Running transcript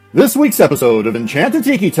This week's episode of Enchanted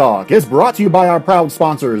Tiki Talk is brought to you by our proud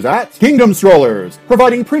sponsors at Kingdom Strollers,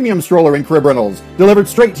 providing premium stroller and crib rentals delivered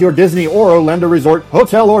straight to your Disney or Orlando resort,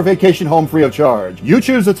 hotel, or vacation home free of charge. You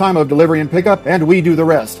choose the time of delivery and pickup, and we do the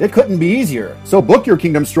rest. It couldn't be easier. So book your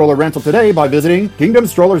Kingdom Stroller rental today by visiting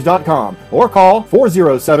kingdomstrollers.com or call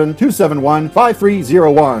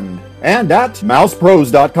 407-271-5301. And at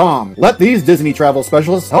mousepros.com. Let these Disney travel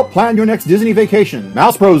specialists help plan your next Disney vacation.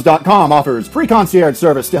 Mousepros.com offers free concierge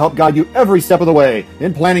service to help guide you every step of the way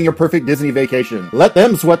in planning your perfect Disney vacation. Let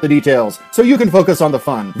them sweat the details so you can focus on the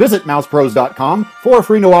fun. Visit mousepros.com for a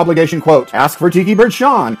free no obligation quote. Ask for Tiki Bird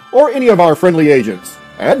Sean or any of our friendly agents.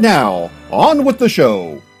 And now, on with the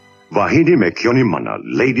show. Vahidi Mekyoni Mana,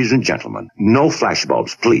 ladies and gentlemen, no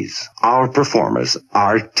flashbulbs, please. Our performers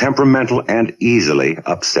are temperamental and easily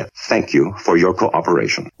upset. Thank you for your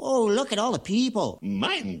cooperation. Oh, look at all the people.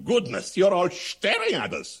 My goodness, you're all staring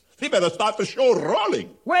at us. We better start the show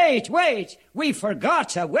rolling. Wait. We forgot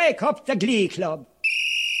to wake up the Glee Club.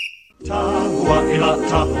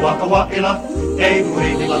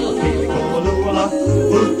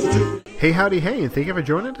 Hey, howdy, hey, and thank you for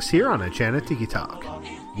joining us here on Enchanted Tiki Talk.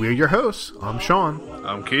 We're your hosts. I'm Sean.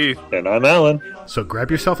 I'm Keith. And I'm Alan. So grab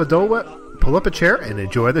yourself a Dole Whip, pull up a chair, and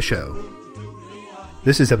enjoy the show.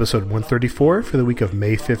 This is episode 134 for the week of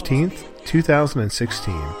May 15th,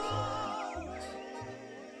 2016.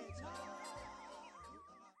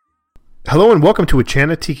 Hello and welcome to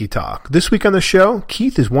Enchanted Tiki Talk. This week on the show,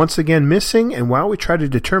 Keith is once again missing, and while we try to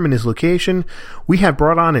determine his location, we have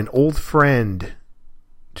brought on an old friend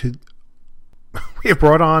of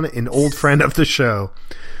the show.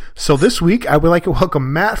 So this week, I would like to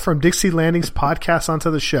welcome Matt from Dixie Landings Podcast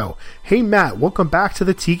onto the show. Hey, Matt, welcome back to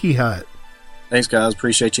the Tiki Hut. Thanks, guys.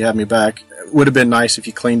 Appreciate you having me back. It would have been nice if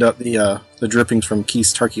you cleaned up the drippings from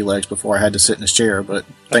Keith's turkey legs before I had to sit in his chair, but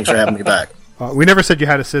thanks for having me back. We never said you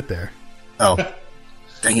had to sit there. Oh,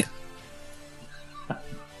 dang it.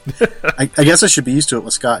 I guess I should be used to it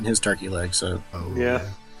with Scott and his turkey legs. So. Oh, yeah.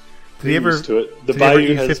 Did he ever, used to it. did he ever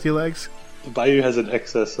eat 50 legs? The Bayou has an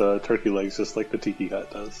excess turkey legs just like the Tiki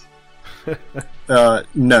Hut does.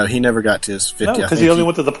 No, he never got to his 50. No, because he only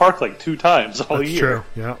went to the park like 2 times all That's year. True,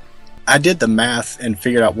 yeah. I did the math and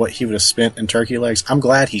figured out what he would have spent in turkey legs. I'm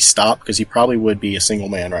glad he stopped because he probably would be a single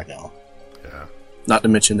man right now. Yeah. Not to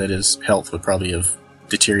mention that his health would probably have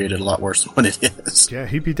deteriorated a lot worse than what it is. Yeah,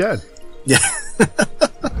 he'd be dead. Yeah.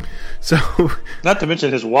 So, not to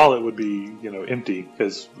mention his wallet would be, empty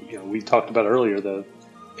because we talked about earlier the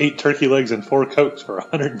 8 turkey legs and 4 Cokes for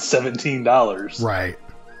 $117. Right.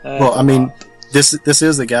 Well, I mean, this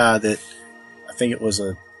is the guy that I think it was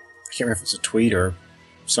I can't remember if it's a tweet or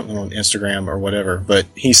something on Instagram or whatever, but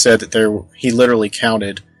he said that he literally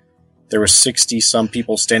counted there were 60 some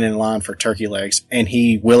people standing in line for turkey legs, and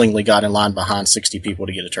he willingly got in line behind 60 people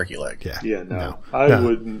to get a turkey leg. Yeah, no. I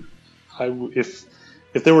wouldn't.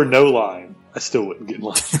 If there were no line, I still wouldn't get in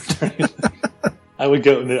line for turkey legs. I would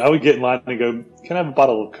get in line and go, "Can I have a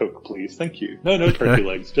bottle of Coke, please? Thank you." No turkey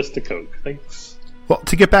legs, just a Coke. Thanks. Well,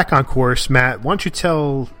 to get back on course, Matt, why don't you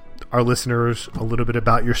tell our listeners a little bit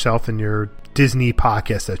about yourself and your Disney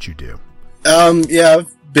podcast that you do? Yeah,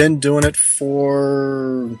 I've been doing it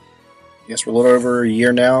for, I guess, we're a little over a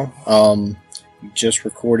year now. Just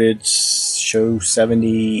recorded show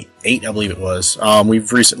 78, I believe it was.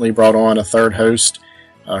 We've recently brought on a third host.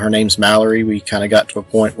 Her name's Mallory. We kind of got to a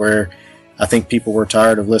point where I think people were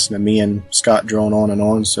tired of listening to me and Scott drone on and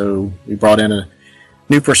on, so we brought in a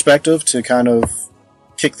new perspective to kind of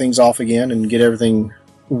kick things off again and get everything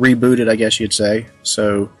rebooted, I guess you'd say.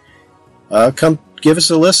 So come give us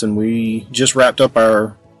a listen. We just wrapped up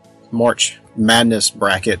our March Madness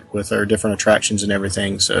bracket with our different attractions and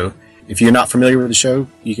everything, so if you're not familiar with the show,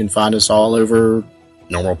 you can find us all over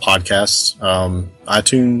normal podcasts,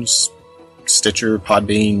 iTunes, Stitcher,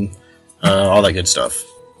 Podbean, all that good stuff.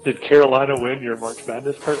 Did Carolina win your March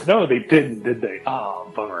Madness part? No, they didn't, did they?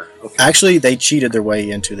 Oh, bummer. Okay. Actually, they cheated their way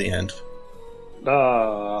into the end.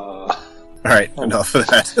 All right, enough of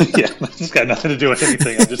that. Yeah, it's got nothing to do with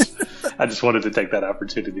anything. I just wanted to take that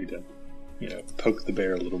opportunity to, poke the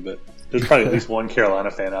bear a little bit. There's probably at least one Carolina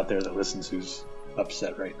fan out there that listens who's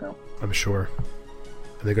upset right now. I'm sure.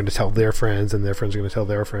 And they're going to tell their friends, and their friends are going to tell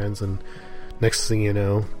their friends, and next thing you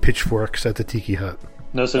know, pitchforks at the Tiki Hut.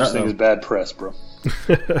 No such thing as bad press, bro.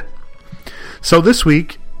 So this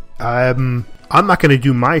week, I'm not going to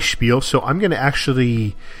do my spiel, so I'm going to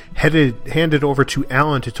actually hand it over to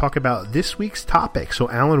Alan to talk about this week's topic. So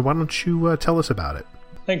Alan, why don't you tell us about it?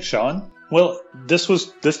 Thanks, Sean. Well, this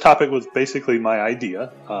topic was basically my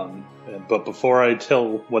idea, but before I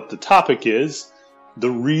tell what the topic is, the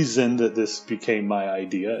reason that this became my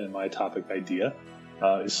idea and my topic idea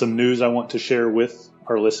some news I want to share with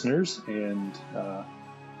our listeners.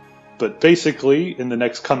 But basically, in the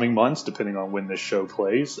next coming months, depending on when this show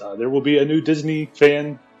plays, there will be a new Disney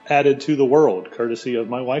fan added to the world, courtesy of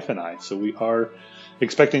my wife and I. So we are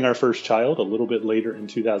expecting our first child a little bit later in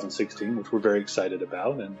 2016, which we're very excited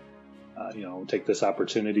about. And, we'll take this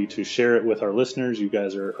opportunity to share it with our listeners. You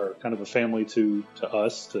guys are kind of a family to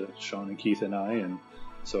us, to Sean and Keith and I. And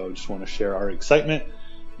so I just want to share our excitement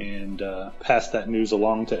and pass that news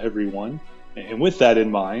along to everyone. And with that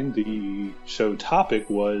in mind, the show topic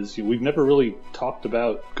was, we've never really talked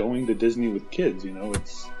about going to Disney with kids.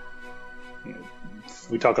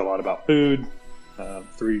 We talk a lot about food.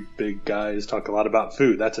 Three big guys talk a lot about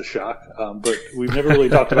food. That's a shock. But we've never really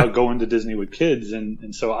talked about going to Disney with kids.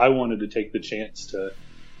 And so I wanted to take the chance to,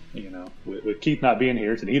 with Keith not being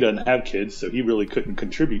here, and he doesn't have kids, so he really couldn't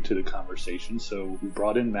contribute to the conversation. So we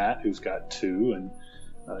brought in Matt, who's got 2, and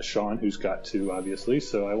Sean, who's got 2, obviously.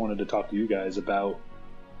 So I wanted to talk to you guys about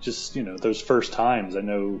just, those first times. I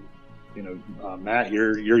know, Matt,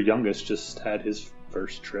 your youngest just had his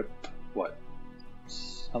first trip.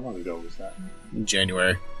 How long ago was that?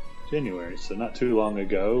 January, so not too long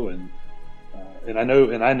ago. And I know,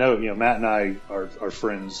 Matt and I are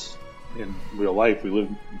friends in real life. We live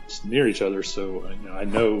near each other, so I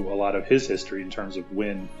know a lot of his history in terms of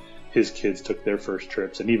when his kids took their first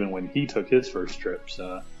trips, and even when he took his first trips.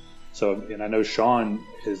 And I know Sean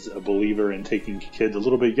is a believer in taking kids a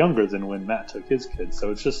little bit younger than when Matt took his kids.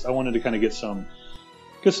 So it's just, I wanted to kind of get some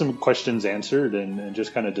questions answered and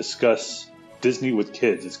just kind of discuss Disney with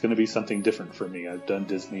kids. It's going to be something different for me. I've done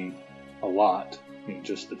Disney a lot.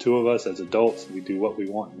 Just the 2 of us as adults, we do what we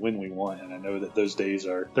want and when we want. And I know that those days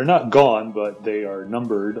they're not gone, but they are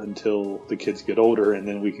numbered until the kids get older, and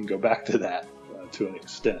then we can go back to that to an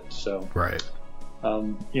extent. So, right.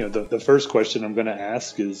 The first question I'm going to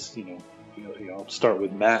ask is, I'll start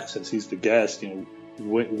with Matt since he's the guest.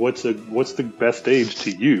 What's the best age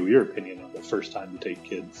to you? Your opinion on the first time you take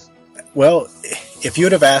kids? Well, if you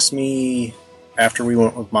would have asked me after we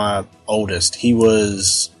went with my oldest, he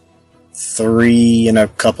was 3 in a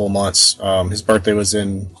couple of months. His birthday was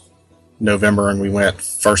in November, and we went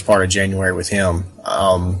first part of January with him.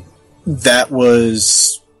 That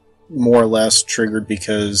was more or less triggered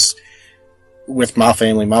because with my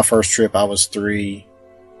family, my first trip, I was 3.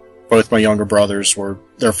 Both my younger brothers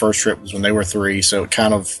their first trip was when they were 3, so it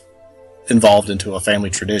kind of evolved into a family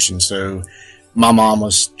tradition. So my mom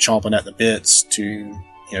was chomping at the bits to,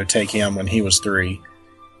 take him when he was 3.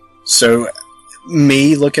 So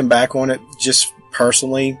me looking back on it, just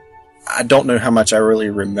personally, I don't know how much I really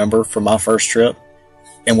remember from my first trip.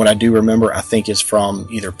 And what I do remember, I think, is from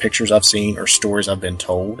either pictures I've seen or stories I've been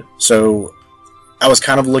told. So I was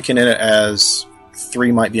kind of looking at it as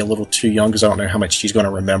 3 might be a little too young because I don't know how much she's going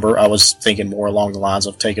to remember. I was thinking more along the lines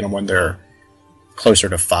of taking them when they're closer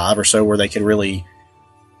to 5 or so, where they could really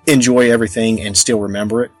enjoy everything and still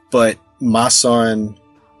remember it. But my son,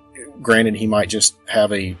 granted, he might just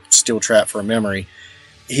have a steel trap for a memory.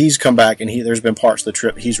 He's come back and there's been parts of the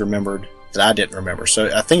trip he's remembered that I didn't remember.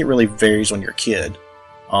 So I think it really varies on your kid.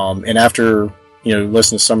 And after,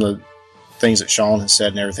 listening to some of the things that Sean has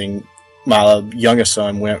said and everything, my youngest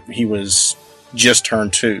son he was just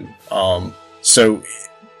turned 2. So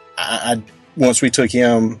I once we took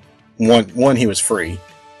him, one, he was free.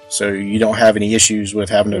 So you don't have any issues with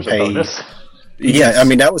having to pay. Yeah, I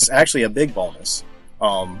mean, that was actually a big bonus.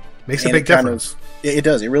 Makes a big difference. It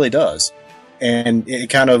does. It really does. And it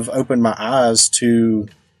kind of opened my eyes to,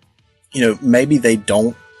 maybe they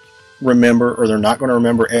don't remember or they're not going to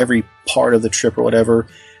remember every part of the trip or whatever,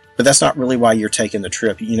 but that's not really why you're taking the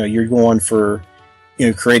trip. You're going for,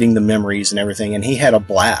 creating the memories and everything. And he had a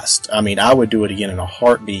blast. I mean, I would do it again in a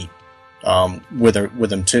heartbeat. With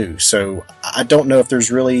them too. So I don't know if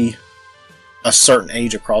there's really a certain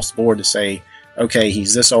age across the board to say, okay,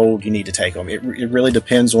 he's this old, you need to take him. It really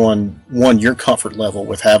depends on your comfort level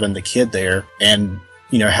with having the kid there, and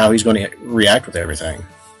how he's going to react with everything.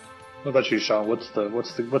 What about you, Sean?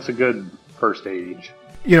 What's a good first age?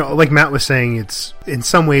 Like Matt was saying, it's in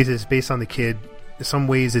some ways it's based on the kid. In some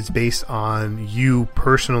ways it's based on you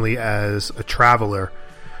personally as a traveler.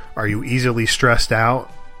 Are you easily stressed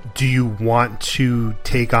out? Do you want to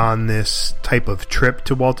take on this type of trip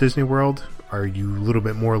to Walt Disney World? Are you a little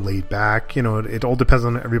bit more laid back? It all depends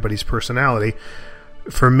on everybody's personality.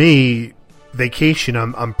 For me, vacation,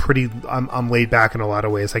 I'm laid back in a lot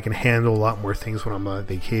of ways. I can handle a lot more things when I'm on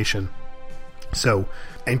vacation. So,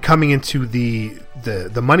 and coming into the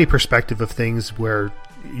money perspective of things, where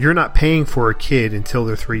you're not paying for a kid until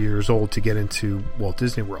they're 3 years old to get into Walt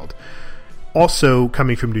Disney World. Also,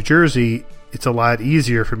 coming from New Jersey, it's a lot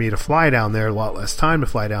easier for me to fly down there, a lot less time to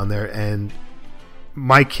fly down there, and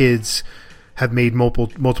my kids have made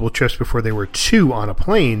multiple trips before they were 2 on a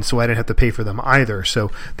plane, so I didn't have to pay for them either.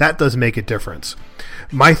 So that does make a difference.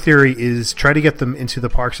 My theory is try to get them into the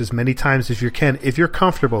parks as many times as you can. If you're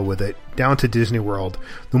comfortable with it, down to Disney World,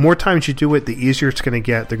 the more times you do it, the easier it's going to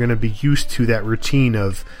get. They're going to be used to that routine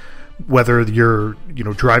of whether you're,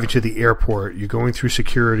 driving to the airport, you're going through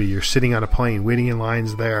security, you're sitting on a plane, waiting in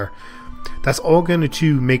lines there. That's all going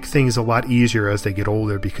to make things a lot easier as they get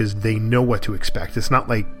older because they know what to expect. It's not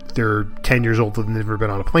like they're 10 years old and they've never been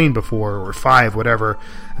on a plane before, or 5, whatever,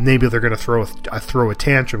 and maybe they're going to throw a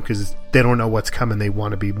tantrum because they don't know what's coming. They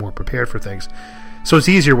want to be more prepared for things. So it's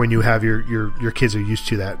easier when you have your kids are used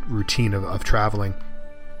to that routine of traveling.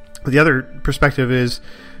 But the other perspective is,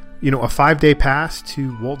 a 5-day pass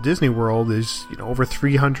to Walt Disney World is, over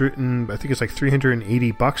 $300 and I think it's like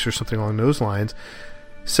 $380 or something along those lines.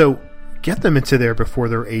 So get them into there before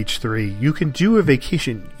they're age 3. You can do a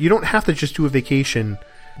vacation. You don't have to just do a vacation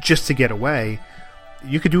just to get away.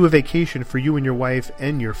 You could do a vacation for you and your wife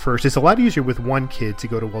and your first. It's a lot easier with 1 kid to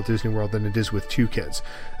go to Walt Disney World than it is with 2 kids,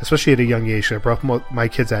 especially at a young age. I brought my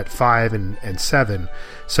kids at 5 and 7.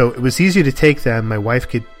 So it was easy to take them. My wife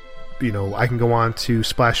could, I can go on to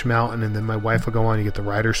Splash Mountain and then my wife will go on and get the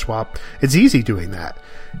rider swap. It's easy doing that.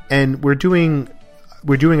 And we're doing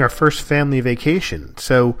our first family vacation.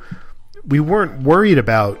 So we weren't worried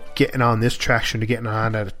about getting on this attraction to getting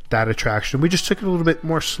on that attraction. We just took it a little bit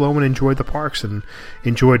more slow and enjoyed the parks and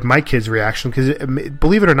enjoyed my kids' reaction because,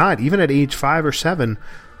 believe it or not, even at age 5 or 7,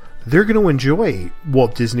 they're going to enjoy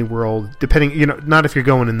Walt Disney World, depending, not if you're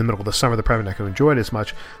going in the middle of the summer, they're probably not going to enjoy it as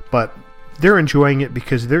much, but they're enjoying it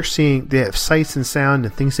because they have sights and sound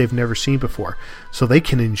and things they've never seen before. So they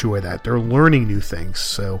can enjoy that. They're learning new things.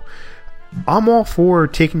 So I'm all for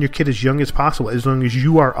taking your kid as young as possible, as long as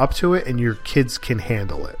you are up to it and your kids can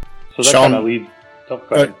handle it. So that kind of leads. Oh,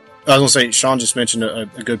 go ahead. I was going to say, Sean just mentioned a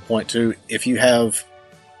good point too. If you have,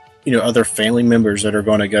 other family members that are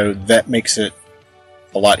going to go, that makes it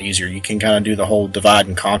a lot easier. You can kind of do the whole divide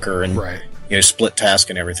and conquer and right. Split task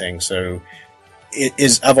and everything. So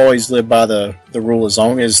I've always lived by the rule: as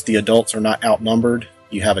long as the adults are not outnumbered,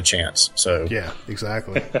 you have a chance. So yeah,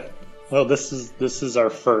 exactly. Well, this is our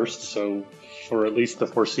first, so for at least the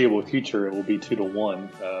foreseeable future, it will be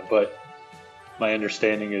 2-to-1. But my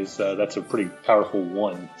understanding is that's a pretty powerful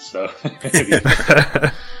 1. So,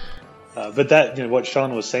 but that what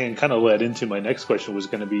Sean was saying kind of led into my next question was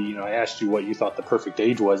going to be, I asked you what you thought the perfect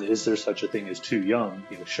age was. Is there such a thing as too young?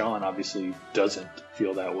 Sean obviously doesn't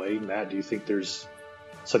feel that way. Matt, do you think there's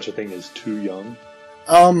such a thing as too young?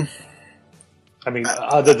 I mean,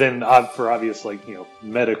 other than for obvious,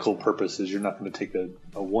 medical purposes, you're not going to take a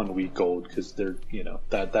 1-week-old because they're,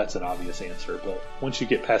 that's an obvious answer. But once you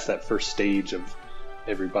get past that first stage of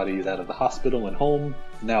everybody's out of the hospital and home,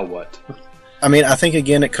 now what? I mean, I think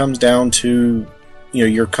again it comes down to,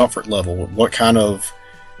 your comfort level. What kind of,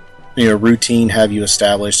 routine have you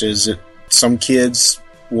established? Is it some kids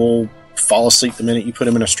will fall asleep the minute you put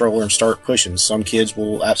them in a stroller and start pushing? Some kids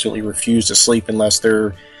will absolutely refuse to sleep unless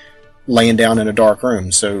they're laying down in a dark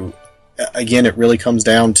room. So again, it really comes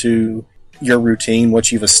down to your routine,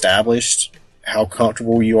 what you've established, how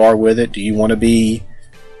comfortable you are with it. Do you want to be,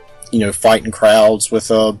 fighting crowds with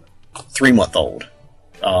a 3-month-old?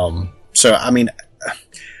 So, I mean,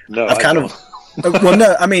 no, I've kind of, well,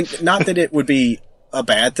 no, I mean, not that it would be a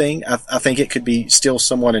bad thing. I think it could be still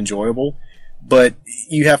somewhat enjoyable, but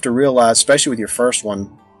you have to realize, especially with your first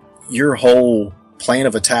one, your whole plan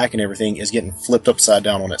of attack and everything is getting flipped upside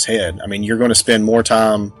down on its head. I mean, you're going to spend more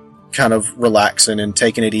time kind of relaxing and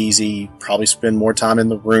taking it easy, probably spend more time in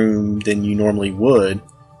the room than you normally would,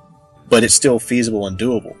 but it's still feasible and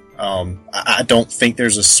doable. I don't think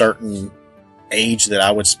there's a certain age that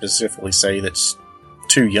I would specifically say that's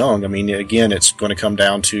too young. I mean, again, it's going to come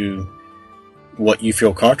down to what you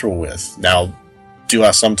feel comfortable with. Now, do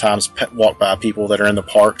I sometimes walk by people that are in the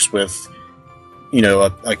parks with,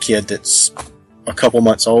 a kid that's a couple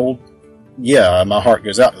months old? Yeah, my heart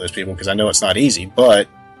goes out to those people because I know it's not easy, but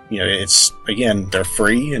it's, again, they're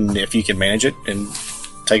free, and if you can manage it, and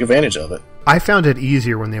take advantage of it. I found it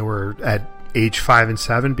easier when they were at age 5 and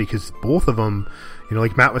 7 because both of them,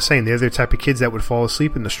 like Matt was saying, they're the type of kids that would fall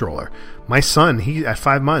asleep in the stroller. My son, he at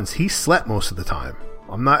 5 months, he slept most of the time.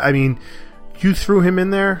 You threw him in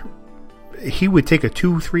there, he would take a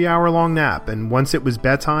 2-3 hour long nap, and once it was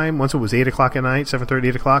bedtime, once it was 8 o'clock at night, 7:30,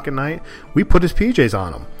 8 o'clock at night, we put his PJs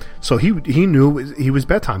on him. So he knew he was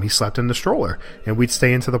bedtime. He slept in the stroller, and we'd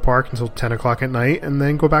stay into the park until 10 o'clock at night and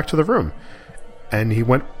then go back to the room. And he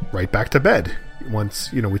went right back to bed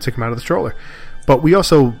once, we took him out of the stroller. But we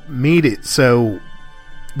also made it so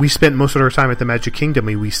we spent most of our time at the Magic Kingdom.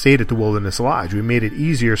 We stayed at the Wilderness Lodge. We made it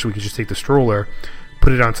easier so we could just take the stroller,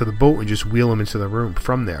 put it onto the boat, and just wheel them into the room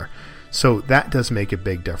from there. So that does make a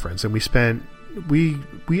big difference. And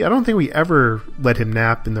I don't think we ever let him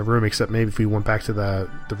nap in the room, except maybe if we went back to the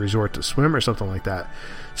resort to swim or something like that.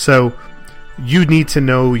 So you need to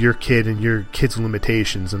know your kid and your kid's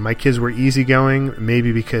limitations. And my kids were easygoing,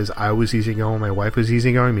 maybe because I was easygoing, my wife was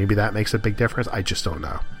easygoing. Maybe that makes a big difference. I just don't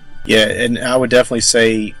know. Yeah, and I would definitely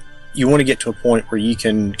say you want to get to a point where you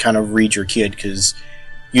can kind of read your kid, because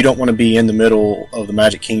you don't want to be in the middle of the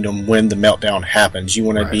Magic Kingdom when the meltdown happens. You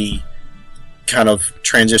want to be kind of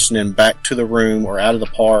transitioning back to the room or out of the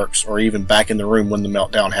parks or even back in the room when the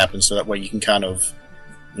meltdown happens, so that way you can kind of,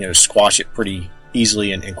 squash it pretty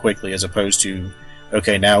easily and quickly, as opposed to,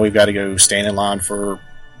 okay, now we've got to go stand in line for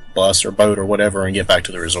bus or boat or whatever and get back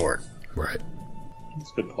to the resort. Right.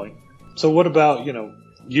 That's a good point. So what about,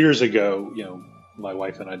 years ago, my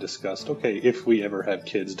wife and I discussed, okay, if we ever have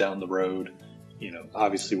kids down the road,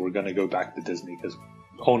 obviously we're going to go back to Disney, because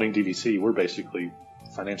owning DVC, we're basically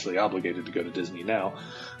financially obligated to go to Disney now,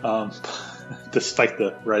 despite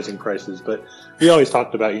the rising prices. But we always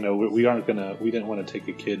talked about, we didn't want to take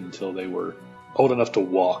a kid until they were old enough to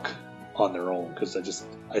walk on their own, because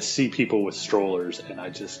I see people with strollers, and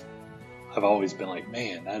I've always been like,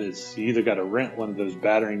 man, you either got to rent one of those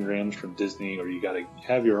battering rams from Disney, or you got to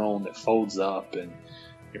have your own that folds up, and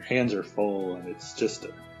your hands are full, and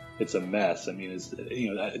it's a mess. I mean,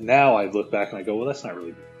 now I look back and I go, well, that's not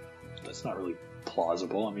really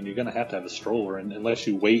plausible. I mean, you're going to have a stroller, and unless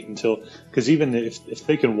you wait until, because even if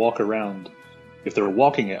they can walk around, if they're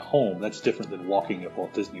walking at home, that's different than walking at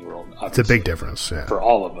Walt Disney World. It's a big difference, yeah, for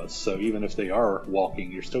all of us. So even if they are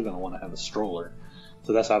walking, you're still going to want to have a stroller.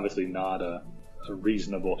 So that's obviously not a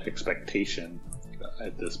reasonable expectation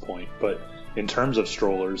at this point. But in terms of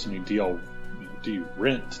strollers, I mean, do you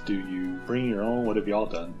rent? Do you bring your own? What have y'all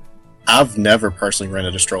done? I've never personally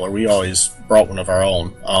rented a stroller. We always brought one of our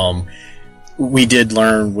own. We did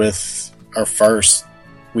learn with our first,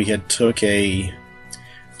 we had took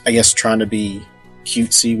trying to be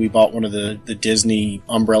cutesy, we bought one of the Disney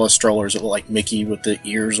umbrella strollers that looked like Mickey with the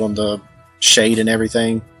ears on the shade and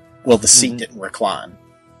everything. Well, the seat didn't recline.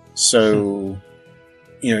 So,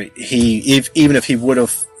 even if he would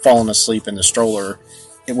have fallen asleep in the stroller,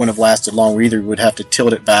 it wouldn't have lasted long. We either would have to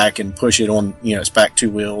tilt it back and push it on, its back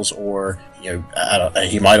two wheels, or,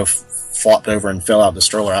 he might have flopped over and fell out the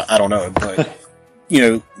stroller. I don't know. But,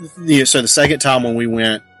 so the second time when we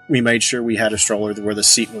went, we made sure we had a stroller where the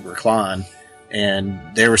seat would recline.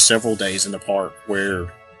 And there were several days in the park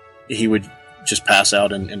where he would just pass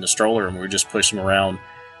out in the stroller, and we would just push him around,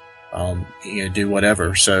 do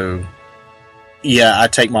whatever. So, yeah, I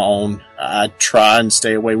take my own. I try and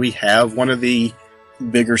stay away. We have one of the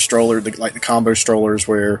bigger stroller, like the combo strollers,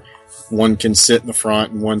 where one can sit in the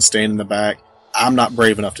front and one stand in the back. I'm not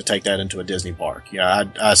brave enough to take that into a Disney park. Yeah,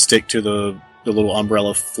 I stick to the little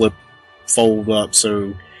umbrella fold up,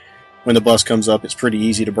 so when the bus comes up, it's pretty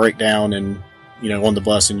easy to break down and, on the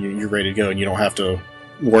bus, and you're ready to go, and you don't have to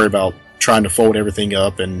worry about trying to fold everything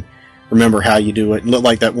up and remember how you do it. And look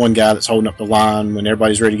like that one guy that's holding up the line when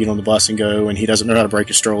everybody's ready to get on the bus and go, and he doesn't know how to break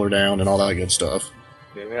his stroller down and all that good stuff.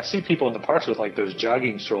 Yeah, I mean, I see people in the parks with like those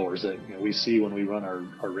jogging strollers that we see when we run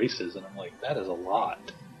our races, and I'm like, that is a lot.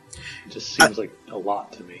 It just seems like a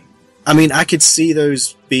lot to me. I mean, I could see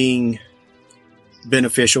those being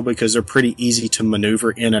beneficial because they're pretty easy to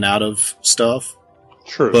maneuver in and out of stuff.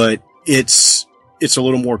 True. But it's a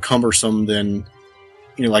little more cumbersome than,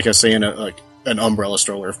 like I say, an umbrella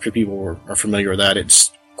stroller. If people are familiar with that,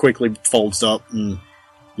 it quickly folds up, and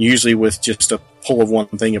usually with just a pull of one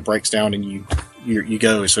thing, it breaks down and you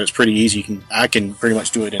go. So it's pretty easy. I can pretty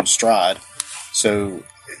much do it in stride. So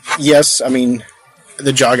yes, I mean,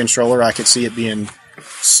 the jogging stroller, I could see it being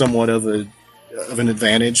somewhat of an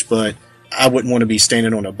advantage, but I wouldn't want to be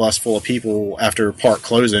standing on a bus full of people after park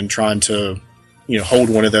closing trying to, hold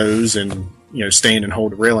one of those and, stand and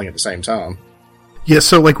hold the railing at the same time. Yeah,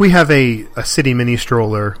 so like we have a City Mini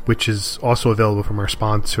stroller, which is also available from our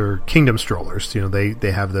sponsor, Kingdom Strollers.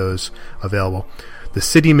 They have those available. The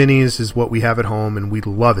City Minis is what we have at home, and we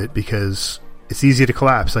love it because it's easy to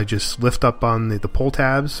collapse. I just lift up on the pull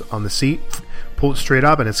tabs on the seat, pull it straight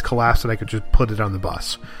up, and it's collapsed, and I could just put it on the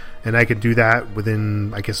bus. And I could do that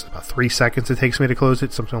within, I guess, about 3 seconds it takes me to close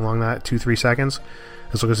it, something along that, 2-3 seconds.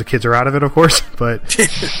 As long as the kids are out of it, of course. But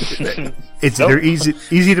they're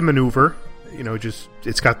easy to maneuver.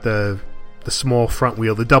 It's got the small front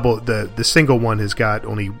wheel. The single one has got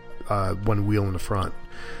only one wheel in the front.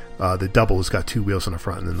 The double has got 2 wheels in the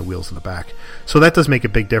front and then the wheels in the back. So that does make a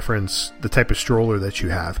big difference, the type of stroller that you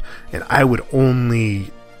have. And I would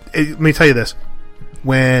only... Let me tell you this.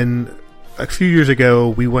 When a few years ago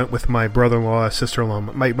we went with my brother-in-law, sister-in-law,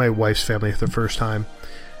 my wife's family for the first time,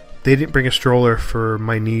 they didn't bring a stroller for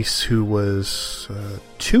my niece who was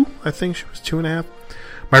 2. I think she was 2.5.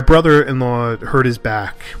 My brother-in-law hurt his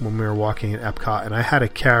back when we were walking at Epcot, and I had to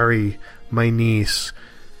carry my niece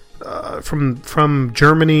from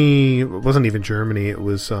Germany. It wasn't even Germany. It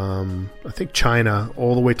was, I think, China,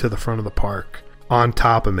 all the way to the front of the park on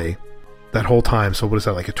top of me that whole time. So what is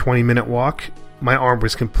that, like a 20-minute walk? My arm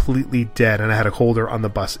was completely dead, and I had to hold her on the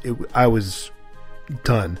bus. I was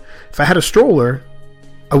done. If I had a stroller,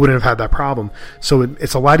 I wouldn't have had that problem. So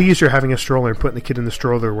it's a lot easier having a stroller and putting the kid in the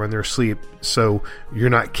stroller when they're asleep, so you're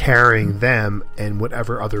not carrying them and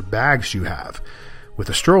whatever other bags you have. With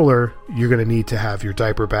a stroller, you're going to need to have your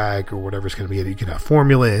diaper bag or whatever's going to be in it. You can have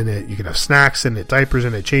formula in it, you can have snacks in it, diapers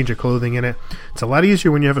in it, change of clothing in it. It's a lot easier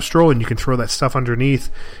when you have a stroller and you can throw that stuff underneath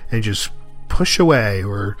and just push away.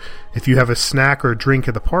 Or if you have a snack or a drink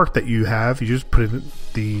at the park that you have, you just put it in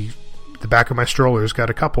the back of my stroller's got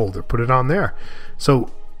a cup holder, put it on there. So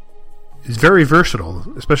it's very versatile,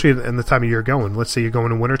 especially in the time of year going. Let's say you're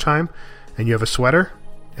going in wintertime and you have a sweater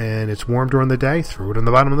and it's warm during the day, throw it in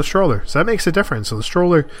the bottom of the stroller. So that makes a difference. So the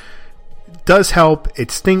stroller does help. It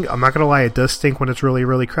stink. I'm not going to lie, it does stink when it's really,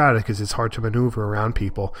 really crowded because it's hard to maneuver around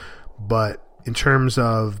people. But in terms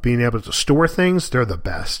of being able to store things, they're the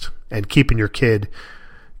best. And keeping your kid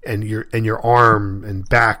and your arm and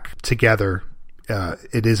back together,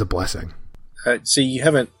 it is a blessing. See, you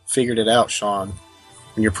haven't figured it out, Sean.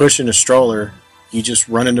 When you're pushing a stroller, you just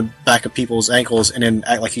run in the back of people's ankles and then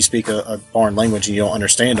act like you speak a foreign language and you don't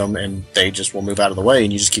understand them, and they just will move out of the way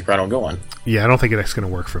and you just keep right on going. Yeah, I don't think that's going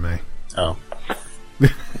to work for me. Oh.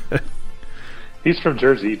 He's from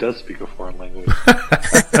Jersey. He does speak a foreign language.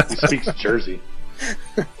 He speaks Jersey.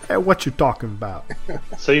 Hey, what you talking about?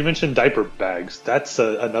 So you mentioned diaper bags. That's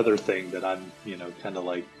another thing that I'm, kind of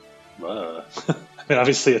like, I mean,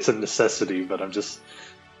 obviously it's a necessity, but I'm just...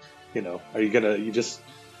 are you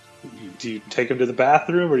do you take them to the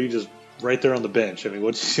bathroom, or are you just right there on the bench? I mean,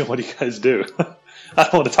 what do you guys do? I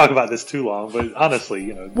don't want to talk about this too long, but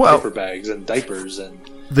honestly, diaper bags and diapers and...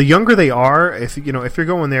 The younger they are, if you're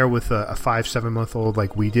going there with a 5-7 month old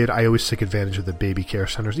like we did, I always take advantage of the baby care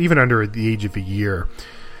centers, even under the age of a year.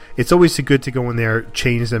 It's always good to go in there,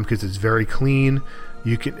 change them because it's very clean.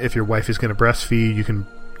 You can, if your wife is going to breastfeed, you can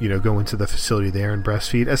go into the facility there and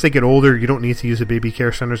breastfeed. As they get older, you don't need to use the baby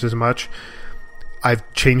care centers as much.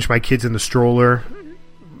 I've changed my kids in the stroller.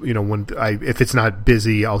 If it's not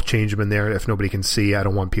busy, I'll change them in there. If nobody can see, I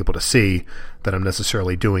don't want people to see that I'm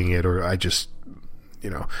necessarily doing it, or I just,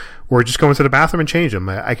 or just go into the bathroom and change them.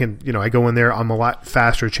 I can, I go in there. I'm a lot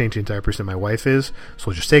faster changing diapers than my wife is,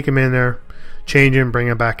 so I'll just take them in there, change them, bring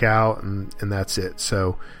them back out, and that's it.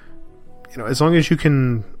 So, as long as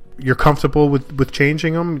you're comfortable with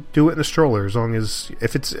changing them, do it in the stroller. As long as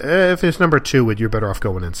if it's number 2, you're better off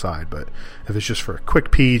going inside. But if it's just for a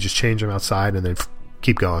quick pee, just change them outside and then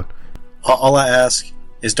keep going. All I ask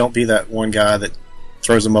is don't be that one guy that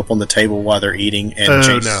throws them up on the table while they're eating and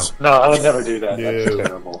changes. No, I would never do that. No, that's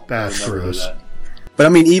terrible. That's gross. But I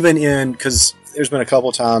mean, even because there's been a couple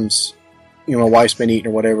of times, my wife's been eating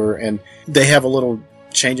or whatever, and they have a little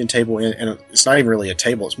changing table, and it's not even really a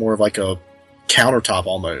table; it's more of like a countertop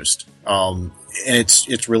almost. And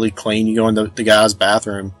it's really clean. You go in the guy's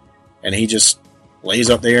bathroom, and he just lays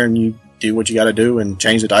up there, and you do what you got to do and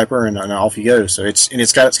change the diaper, and off you go. So it's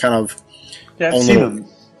got its kind of I've seen them.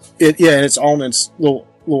 And it's on its little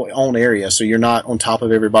own area, so you're not on top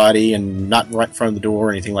of everybody and not right in front of the door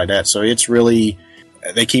or anything like that. So it's really,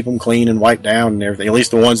 they keep them clean and wiped down and everything. At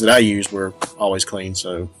least the ones that I used were always clean.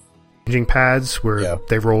 So changing pads where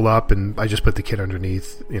they roll up, and I just put the kid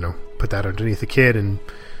underneath. Put that underneath the kid and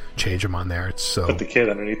change them on there. It's so put the kid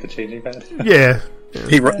underneath the changing pad. Yeah.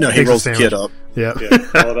 He rolls the kid up. Yeah,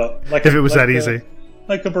 roll it up. Like if it was that easy,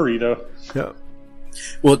 like a burrito. Yeah.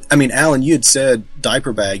 Well, I mean, Alan, you had said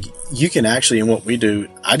diaper bag. You can actually, in what we do,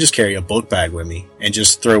 I just carry a book bag with me and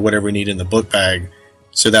just throw whatever we need in the book bag.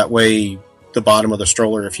 So that way, the bottom of the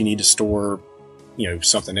stroller, if you need to store,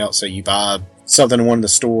 something else, say you buy something in one of the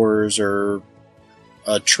stores or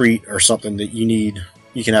a treat or something that you need,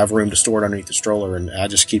 you can have room to store it underneath the stroller. And I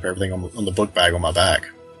just keep everything on the book bag on my back.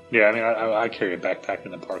 Yeah, I mean, I carry a backpack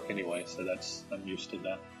in the park anyway, so I'm used to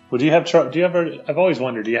that. Well, do you have trouble? I've always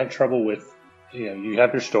wondered, do you have trouble with, you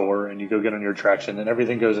have your stroller and you go get on your attraction, and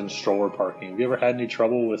everything goes in stroller parking. Have you ever had any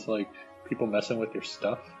trouble with people messing with your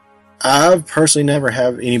stuff? I've personally never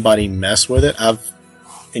had anybody mess with it. I've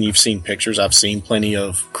and you've seen pictures, I've seen plenty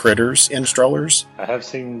of critters in strollers. I have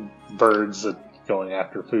seen birds going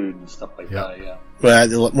after food and stuff like that, yeah.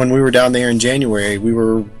 But when we were down there in January,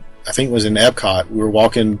 I think it was in Epcot, we were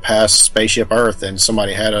walking past Spaceship Earth, and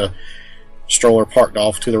somebody had a stroller parked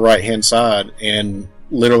off to the right-hand side, and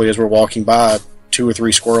literally as we're walking by, 2 or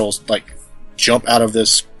 3 squirrels, like, jump out of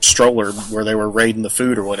this stroller where they were raiding the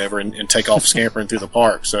food or whatever and take off scampering through the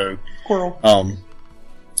park. So, squirrel.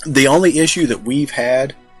 The only issue that we've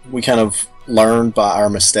had, we kind of learned by our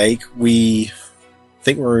mistake. I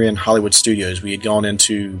think we were in Hollywood Studios. We had gone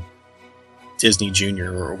into Disney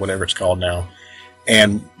Junior or whatever it's called now.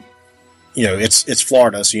 And, you know, it's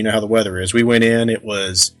Florida, so you know how the weather is. We went in, it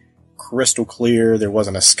was crystal clear. There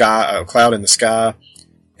wasn't a cloud in the sky.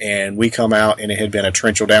 And we come out and it had been a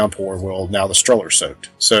torrential downpour. Well, now the stroller's soaked.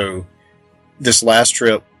 So this last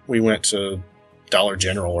trip, we went to Dollar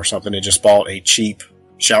General or something and just bought a cheap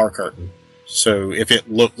shower curtain. So if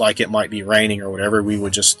it looked like it might be raining or whatever, we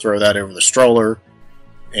would just throw that over the stroller,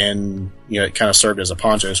 and you know, it kind of served as a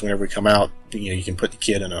poncho. So whenever we come out, you know, you can put the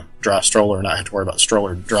kid in a dry stroller and not have to worry about the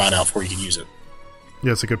stroller drying out before you can use it. Yeah,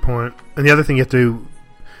 that's a good point. And the other thing you have to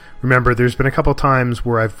remember, there's been a couple times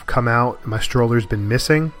where I've come out and my stroller's been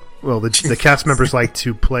missing. Well, the cast members like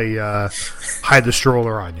to play hide the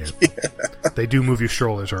stroller on you. Yeah. They do move your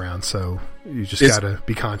strollers around, so you just got to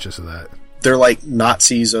be conscious of that. They're like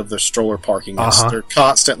Nazis of the stroller parking. They're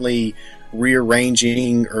constantly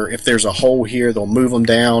rearranging, or if there's a hole here, they'll move them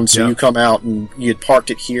down. So you come out and you had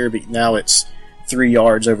parked it here, but now it's 3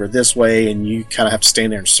 yards over this way, and you kind of have to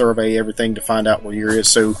stand there and survey everything to find out where yours is.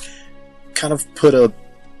 So kind of put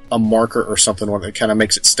a marker or something on it that kind of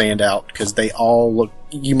makes it stand out, because they all look.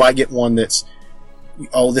 You might get one that's,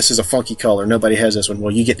 oh, this is a funky color, nobody has this one.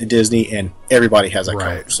 Well, you get to Disney and everybody has that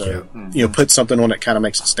color. So you know, put something on that kind of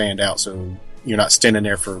makes it stand out, so you're not standing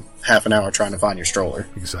there for half an hour trying to find your stroller.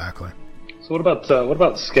 Exactly. So what about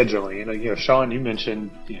scheduling? You know, Sean, you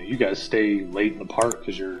mentioned you guys stay late in the park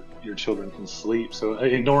because your children can sleep. So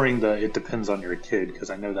ignoring it depends on your kid, because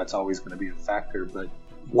I know that's always going to be a factor, but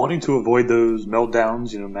wanting to avoid those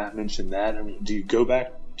meltdowns, Matt mentioned that. I mean, do you go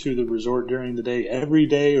back to the resort during the day every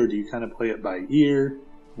day, or do you kind of play it by ear?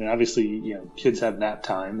 I mean, obviously, kids have nap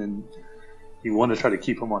time, and you want to try to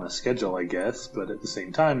keep them on a schedule, I guess. But at the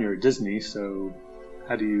same time, you're at Disney, so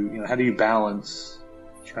how do you balance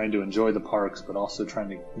trying to enjoy the parks, but also trying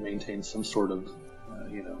to maintain some sort of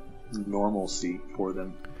normalcy for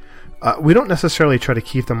them? We don't necessarily try to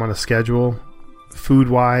keep them on a schedule.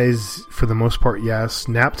 Food-wise, for the most part, yes.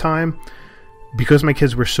 Nap time, because my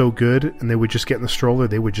kids were so good and they would just get in the stroller,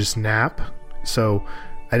 they would just nap. So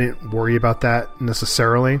I didn't worry about that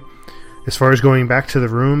necessarily. As far as going back to the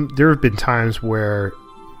room, there have been times where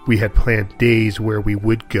we had planned days where we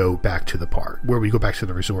would go back to the park, where we go back to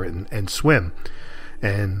the resort and swim.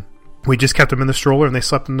 And we just kept them in the stroller, and they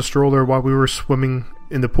slept in the stroller while we were swimming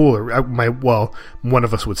in the pool. One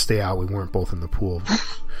of us would stay out. We weren't both in the pool.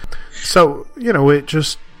 So,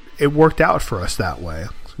 it worked out for us that way.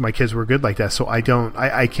 My kids were good like that. So I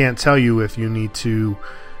can't tell you if you need to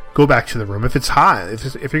go back to the room. If it's hot,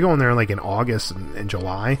 if you're going there like in August and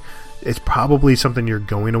July, it's probably something you're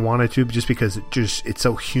going to want to do, just because it's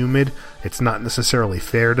so humid. It's not necessarily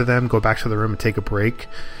fair to them. Go back to the room and take a break.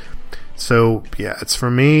 So yeah, it's for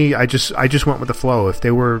me. I just went with the flow. If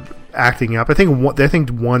they were acting up, I think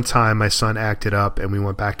one time my son acted up and we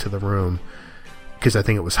went back to the room because I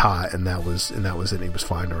think it was hot, and that was it. He was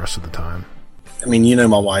fine the rest of the time. I mean,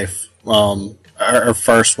 my wife. Our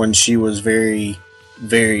first one, she was very,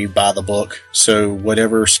 very by the book. So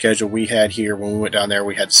whatever schedule we had here when we went down there,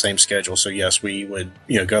 we had the same schedule. So yes, we would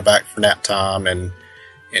go back for nap time and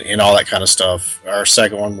all that kind of stuff. Our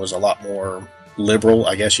second one was a lot more liberal,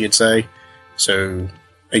 I guess you'd say. So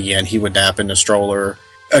again, he would nap in the stroller.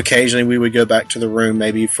 Occasionally we would go back to the room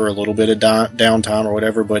maybe for a little bit of downtime or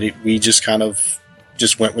whatever, but we just kind of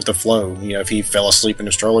went with the flow. If he fell asleep in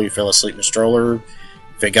the stroller, he fell asleep in the stroller.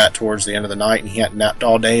 If it got towards the end of the night and he hadn't napped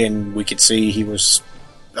all day and we could see he was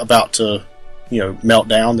about to melt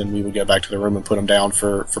down, then we would go back to the room and put him down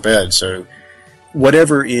for bed. So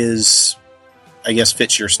whatever is, I guess,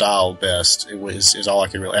 fits your style best is all I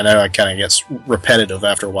could really. I know it kind of gets repetitive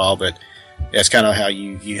after a while, but that's kind of how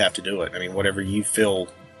you have to do it. I mean, whatever you feel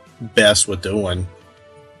best with doing.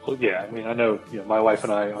 Well, yeah, I mean, I know my wife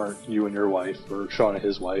and I aren't you and your wife, or Sean and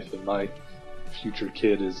his wife, and my future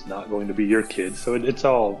kid is not going to be your kid. So it's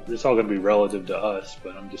all going to be relative to us.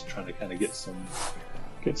 But I'm just trying to kind of get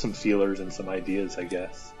some feelers and some ideas, I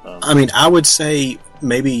guess. I mean, I would say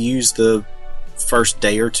maybe use the first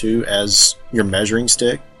day or two as your measuring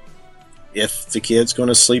stick. if the kid's going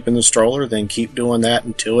to sleep in the stroller, then keep doing that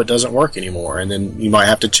until it doesn't work anymore. And then you might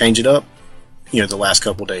have to change it up, the last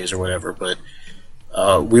couple days or whatever. But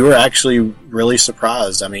we were actually really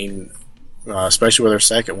surprised. I mean, especially with our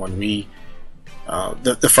second one.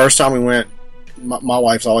 The first time we went, my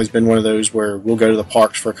wife's always been one of those where we'll go to the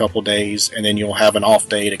parks for a couple days and then you'll have an off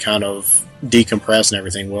day to kind of decompress and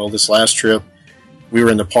everything. Well, this last trip, we were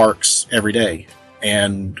in the parks every day.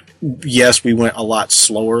 And yes, we went a lot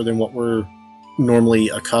slower than what we're normally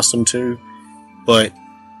accustomed to, but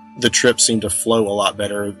the trip seemed to flow a lot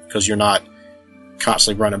better because you're not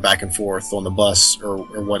constantly running back and forth on the bus or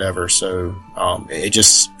whatever. So it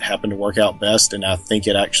just happened to work out best, and I think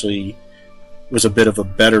it actually was a bit of a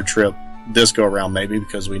better trip this go around, maybe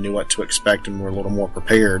because we knew what to expect and we're a little more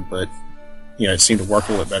prepared. But it seemed to work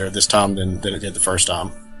a little bit better this time than it did the first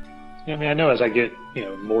time. Yeah, I mean, I know as I get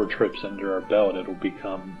more trips under our belt, it'll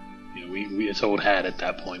become it's old hat at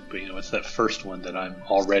that point. But it's that first one that I'm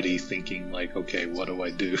already thinking like, okay, what do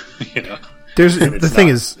I do? There's the thing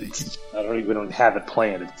is, we don't have it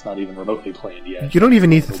planned. It's not even remotely planned yet. You don't even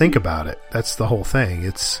need to think about it. That's the whole thing.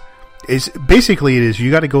 It's basically it is you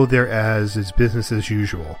got to go there as it's business as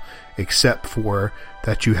usual, except for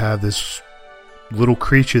that you have this little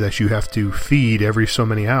creature that you have to feed every so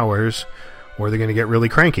many hours, or they're going to get really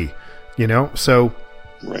cranky. So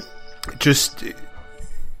right. Just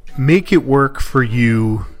make it work for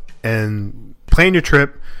you and plan your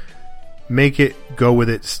trip. Make it, go with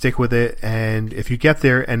it, stick with it, and if you get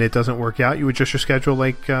there and it doesn't work out, you adjust your schedule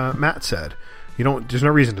like Matt said. There's no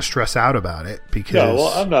reason to stress out about it because. No, well,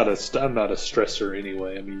 I'm not a stressor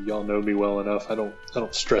anyway. I mean, y'all know me well enough. I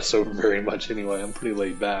don't stress over very much anyway. I'm pretty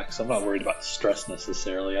laid back, so I'm not worried about stress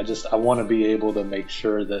necessarily. I want to be able to make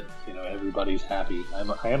sure that everybody's happy.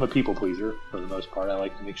 I am a people pleaser for the most part. I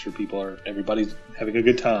like to make sure everybody's having a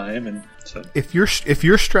good time, and so. If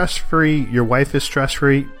you're stress free, your wife is stress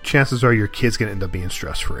free. Chances are your kid's gonna end up being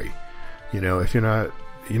stress free. If you're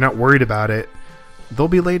not worried about it, they'll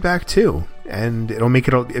be laid back too. And it'll make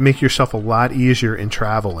yourself a lot easier in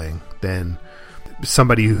traveling than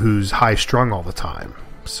somebody who's high strung all the time.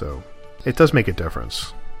 So it does make a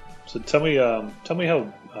difference. So tell me how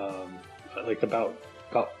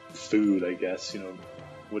about food. I guess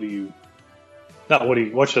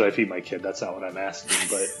what should I feed my kid? That's not what I'm asking.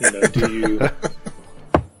 But do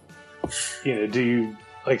you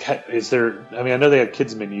like? Is there? I mean, I know they have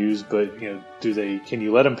kids menus, but can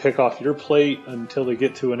you let them pick off your plate until they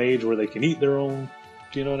get to an age where they can eat their own?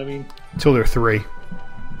 Do you know what I mean? Until they're 3.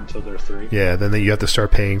 Until they're 3. Yeah, then you have to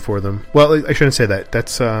start paying for them. Well, I shouldn't say that.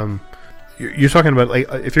 That's you're talking about like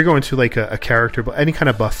if you're going to like a character, any kind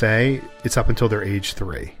of buffet, it's up until they're age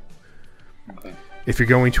 3. Okay. If you're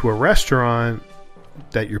going to a restaurant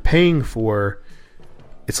that you're paying for,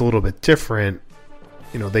 it's a little bit different.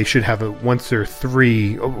 They should have once they're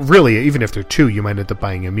 3, really, even if they're 2, you might end up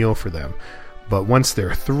buying a meal for them. But once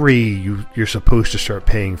they're 3, you're supposed to start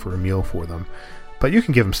paying for a meal for them. But you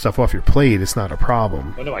can give them stuff off your plate. It's not a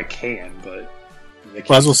problem. I know I can, but they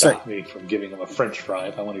can't stop me from giving them a French fry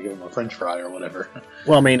if I want to give them a French fry or whatever.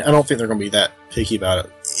 Well, I mean, I don't think they're going to be that picky about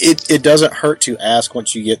it. It doesn't hurt to ask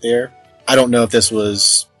once you get there. I don't know if this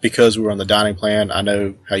was because we were on the dining plan. I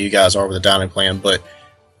know how you guys are with the dining plan, but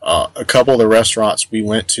a couple of the restaurants we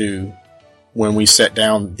went to, when we sat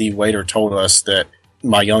down, the waiter told us that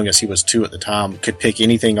my youngest, he was 2 at the time, could pick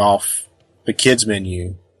anything off the kids'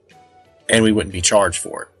 menu and we wouldn't be charged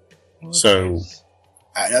for it. Okay. So,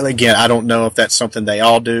 again, I don't know if that's something they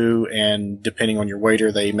all do, and depending on your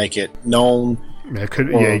waiter, they make it known.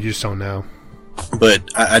 You just don't know. But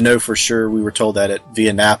I know for sure we were told that at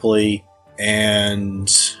Via Napoli, and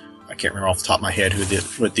I can't remember off the top of my head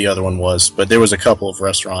what the other one was, but there was a couple of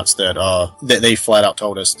restaurants that they flat out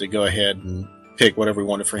told us to go ahead and pick whatever we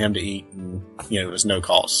wanted for him to eat, and it was no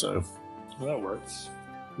cost. So that works.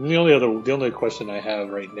 And the only question I have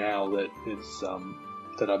right now that is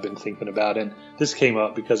that I've been thinking about, and this came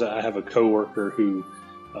up because I have a coworker who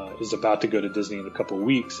is about to go to Disney in a couple of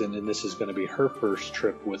weeks, and this is going to be her first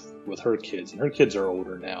trip with her kids, and her kids are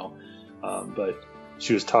older now, but.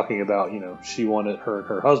 She was talking about, she wanted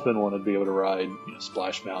her husband wanted to be able to ride,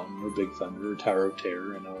 Splash Mountain or Big Thunder or Tower of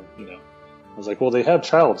Terror, and I was like, well, they have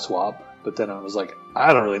Child Swap, but then I was like,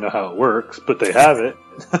 I don't really know how it works, but they have it.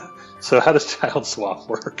 So how does Child Swap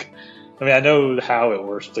work? I mean, I know how it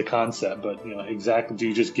works, the concept, but exactly, do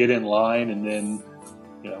you just get in line and then,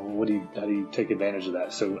 how do you take advantage of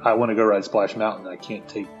that? So I want to go ride Splash Mountain, I can't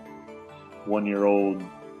take 1-year-old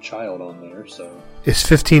child on there, so it's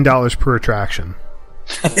 $15 per attraction.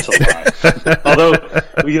 That's a lie. Although,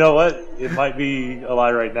 you know what? It might be a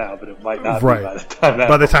lie right now, but it might not be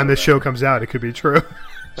by the time this show comes out. It could be true.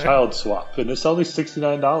 Child swap, and it's only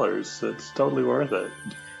 $69. It's totally worth it.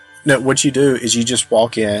 No, what you do is you just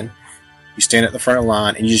walk in, you stand at the front of the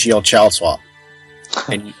line, and you just yell child swap.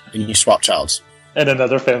 and you swap childs. And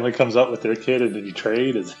another family comes up with their kid, and then you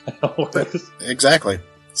trade? Is that how it works? Exactly.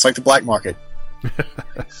 It's like the black market.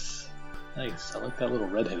 Nice. I like that little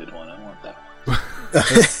redheaded one. I want that one.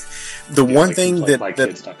 The one thing that... My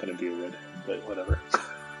kid's not going to be a redhead, but whatever.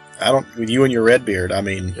 I don't... With you and your red beard, I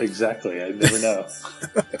mean... Exactly. I never know.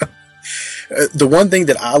 The one thing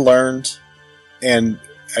that I learned, and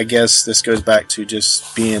I guess this goes back to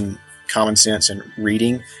just being common sense and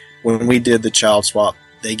reading, when we did the child swap,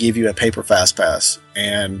 they give you a paper fast pass,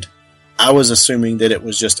 and I was assuming that it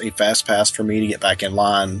was just a fast pass for me to get back in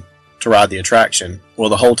line to ride the attraction. Well,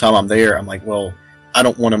 the whole time I'm there, I'm like, well, I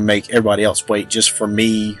don't want to make everybody else wait just for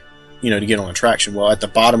me, to get on an attraction. Well, at the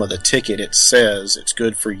bottom of the ticket, it says it's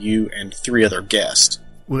good for you and 3 other guests.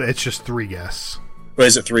 Well, it's just 3 guests. Well,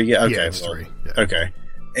 is it 3 guests? Okay, yeah, it's 3. Yeah. Okay.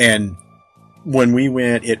 And when we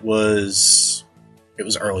went, it was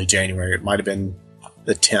early January. It might have been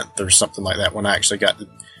the 10th or something like that when I actually got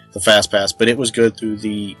the fast pass, but it was good through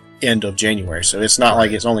the end of January. So it's not like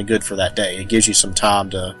it's only good for that day. It gives you some time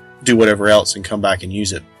to do whatever else and come back and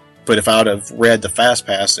use it. But if I would have read the fast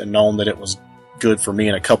pass and known that it was good for me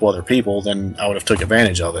and a couple other people, then I would have took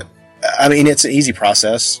advantage of it. I mean, it's an easy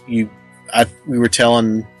process. We were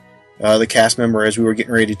telling the cast member as we were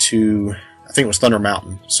getting ready to, I think it was Thunder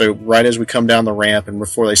Mountain. So right as we come down the ramp and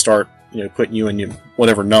before they start, putting you in your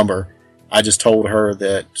whatever number, I just told her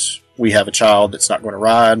that we have a child that's not going to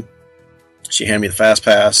ride. She handed me the fast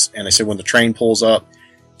pass, and they said when the train pulls up,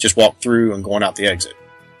 just walk through and going out the exit.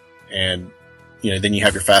 And, then you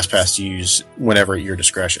have your fast pass to use whenever at your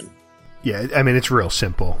discretion. Yeah, I mean, it's real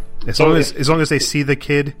simple. As long as they see the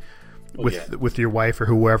kid with your wife or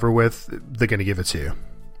whoever with, they're going to give it to you.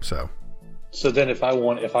 So then if I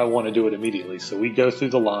want to do it immediately, so we go through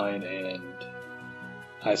the line and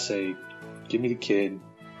I say, give me the kid,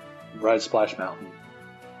 ride Splash Mountain,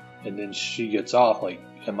 and then she gets off, like,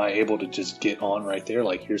 am I able to just get on right there,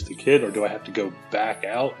 like, here's the kid, or do I have to go back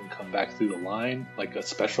out and come back through the line, like a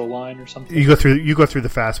special line or something? You go through the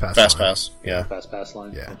fast pass pass, yeah. Fast pass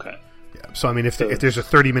line? Yeah. Okay. Yeah. So, I mean, if there's a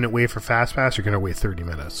 30-minute wait for fast pass, you're going to wait 30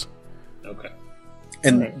 minutes. Okay.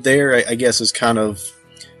 And there, I guess, is kind of,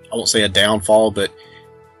 I won't say a downfall, but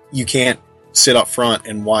you can't sit up front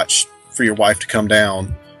and watch for your wife to come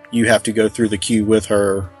down. You have to go through the queue with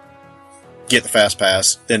her, get the fast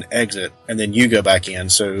pass, then exit, and then you go back in.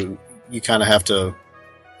 So you kind of have to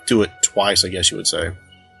do it twice, I guess you would say.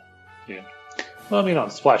 Yeah. Well, I mean, on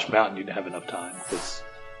Splash Mountain, you'd have enough time because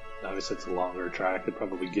obviously it's a longer track. You'd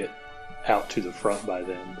probably get out to the front by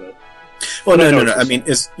then. But no. I mean,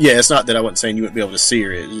 it's not that I wasn't saying you wouldn't be able to see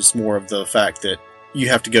her. It's just more of the fact that you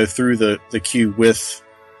have to go through the queue with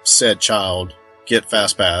said child, get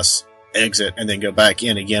fast pass, exit, and then go back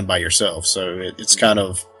in again by yourself. So it's kind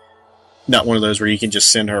of not one of those where you can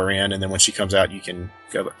just send her in and then when she comes out you can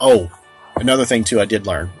go back. Oh, another thing too I did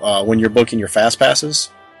learn. When you're booking your fast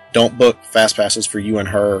passes, don't book fast passes for you and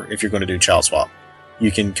her if you're going to do child swap.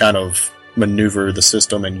 You can kind of maneuver the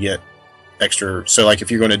system and get extra. So like if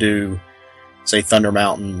you're going to do, say, Thunder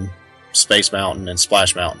Mountain, Space Mountain, and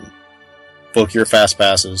Splash Mountain, book your fast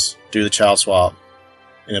passes, do the child swap,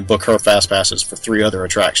 and then book her fast passes for 3 other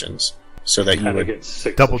attractions so that you would get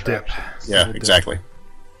 6 double dip. Yeah, exactly.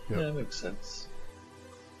 Yeah, that makes sense.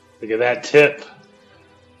 Look at that tip.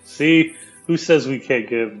 See, who says we can't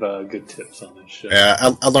give good tips on this show?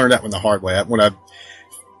 Yeah, I learned that one the hard way.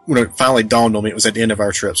 When it finally dawned on me, it was at the end of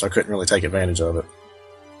our trip, so I couldn't really take advantage of it.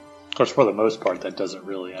 Of course, for the most part, that doesn't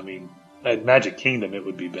really. I mean, at Magic Kingdom, it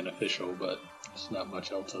would be beneficial, but it's not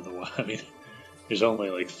much else otherwise. I mean, there's only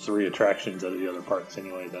like 3 attractions at the other parks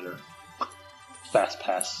anyway that are fast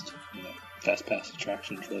pass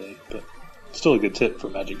attractions, really. But still a good tip for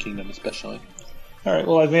Magic Kingdom, especially. All right.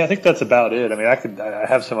 Well, I mean, I think that's about it. I mean, I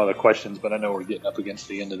have some other questions, but I know we're getting up against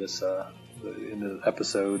the end of this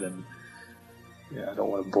episode, and I don't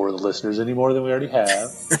want to bore the listeners any more than we already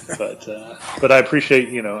have. but I appreciate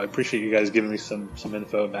you guys giving me some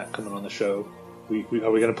info. Matt coming on the show.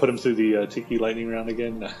 Are we going to put him through the Tiki Lightning Round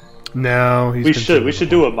again? No, we should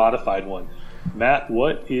do a modified one. Matt,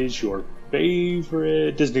 what is your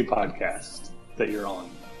favorite Disney podcast that you're on?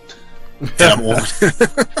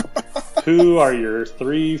 Who are your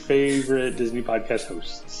 3 favorite Disney podcast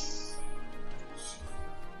hosts?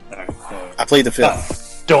 I played the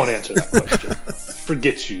 5th. Don't answer that question.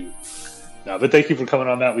 Forget you. No, but thank you for coming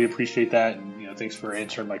on, Matt. We appreciate that, and thanks for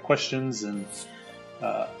answering my questions and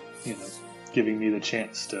giving me the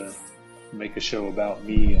chance to make a show about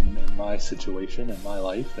me and my situation and my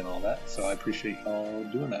life and all that. So I appreciate y'all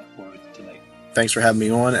doing that for me tonight. Thanks for having me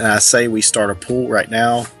on. And I say we start a pool right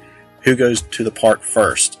now. Who goes to the park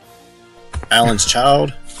first? Alan's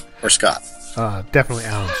child or Scott? Definitely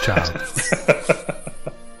Alan's child.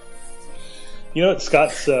 You know what?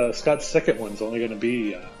 Scott's second one's only going to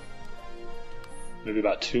be maybe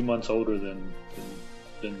about 2 months older than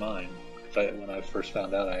mine. When I first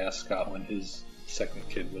found out, I asked Scott when his second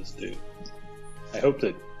kid was due. I hope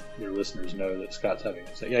that your listeners know that Scott's having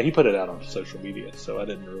a second. Yeah, he put it out on social media, so I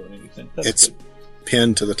didn't ruin anything. It's good.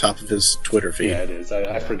 Pinned to the top of his Twitter feed. Yeah, it is.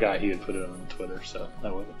 I forgot he had put it on Twitter, so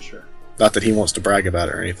I wasn't sure. Not that he wants to brag about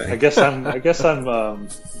it or anything. I guess I'm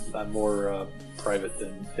more private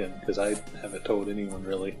than him because I haven't told anyone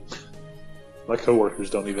really. My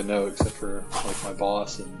coworkers don't even know except for like my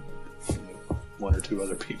boss and one or two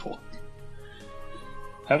other people.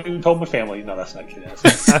 Haven't even told my family. No, that's not kidding.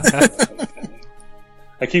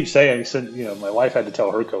 I keep saying, my wife had to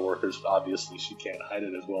tell her coworkers. Obviously, she can't hide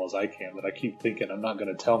it as well as I can. But I keep thinking I'm not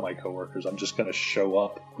going to tell my coworkers. I'm just going to show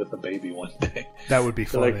up with a baby one day. That would be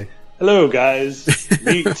funny. Like, hello, guys.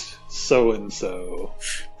 Meet so and so.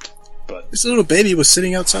 But this little baby was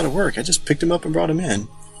sitting outside of work. I just picked him up and brought him in.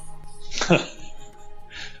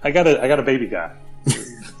 I got a baby guy.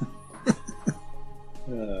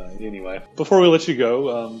 Anyway, before we let you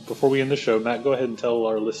go, before we end the show, Matt, go ahead and tell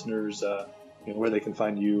our listeners where they can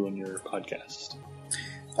find you and your podcast.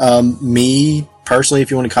 Me, personally,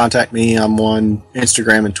 if you want to contact me, I'm on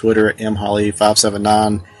Instagram and Twitter at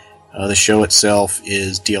mholly579. The show itself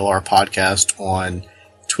is DLR Podcast on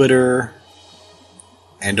Twitter.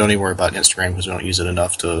 And don't even worry about Instagram because we don't use it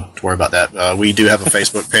enough to worry about that. We do have a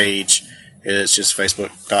Facebook page. It's just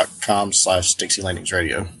facebook.com/Dixie Landings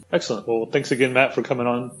Radio. Excellent. Well, thanks again, Matt, for coming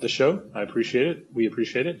on the show. I appreciate it. We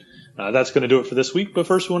appreciate it. That's going to do it for this week. But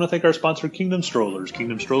first, we want to thank our sponsor, Kingdom Strollers.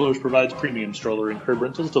 Kingdom Strollers provides premium stroller and crib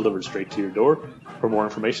rentals delivered straight to your door. For more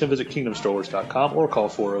information, visit kingdomstrollers.com or call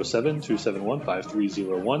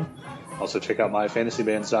 407-271-5301. Also, check out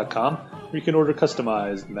myfantasybands.com, where you can order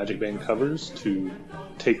customized Magic Band covers to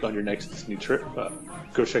take on your next Disney trip.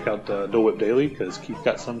 Go check out Dole Whip Daily, because Keith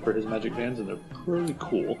got some for his Magic Bands, and they're pretty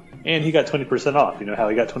cool. And he got 20% off. You know how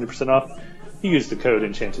he got 20% off? He used the code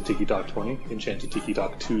EnchantedTikiTalk20,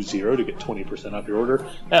 EnchantedTikiTalk20 to get 20% off your order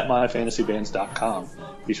at myfantasybands.com.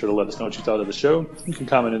 Be sure to let us know what you thought of the show. You can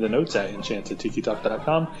comment in the notes at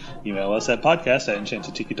EnchantedTikiTalk.com, email us at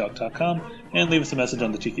podcast@EnchantedTikiTalk.com, and leave us a message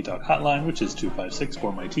on the Tiki Talk hotline, which is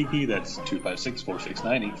 256-4MY-TIKI. That's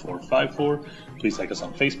 256-469-8454. Please like us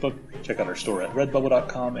on Facebook, check out our store at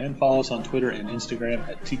redbubble.com, and follow us on Twitter and Instagram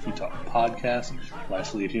at Tiki Talk Podcast.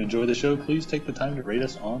 Lastly, if you enjoy the show, please take the time to rate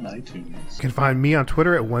us on iTunes. You can find me on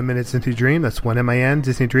Twitter at 1 Minute Disney Dream. That's 1MIN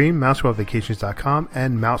Disney Dream, MouseWellVacations.com,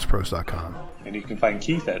 and MousePros.com. And you can find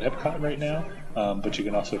Keith at Epcot right now, but you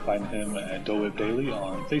can also find him at Dole Whip Daily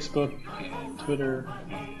on Facebook and Twitter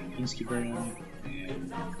and Instagram,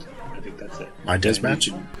 and I think that's it. My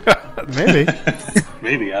Deathmatch? Maybe.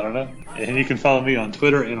 Maybe, I don't know. And you can follow me on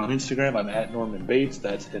Twitter and on Instagram. I'm at Norman Bates.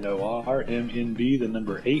 That's NORMNB, the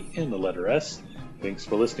number 8 and the letter S. Thanks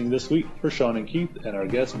for listening this week. For Sean and Keith and our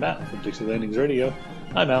guest Matt from Dixie Landings Radio,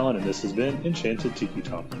 I'm Alan, and this has been Enchanted Tiki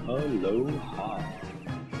Talk. Aloha.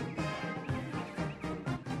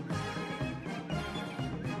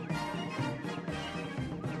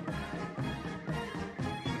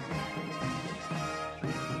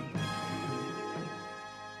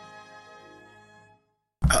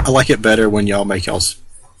 I like it better when y'all make y'all's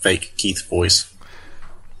fake Keith voice.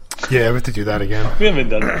 Yeah, we have to do that again. We haven't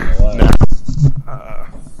done that in a while.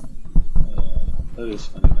 That is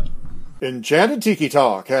funny, man. Enchanted Tiki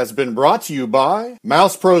Talk has been brought to you by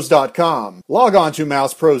MousePros.com. Log on to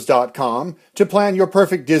MousePros.com to plan your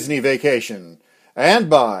perfect Disney vacation. And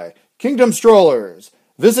by Kingdom Strollers.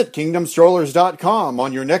 Visit KingdomStrollers.com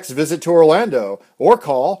on your next visit to Orlando or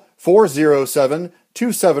call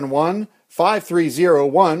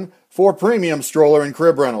 407-271-5301 for premium stroller and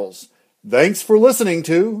crib rentals. Thanks for listening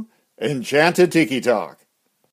to Enchanted Tiki Talk.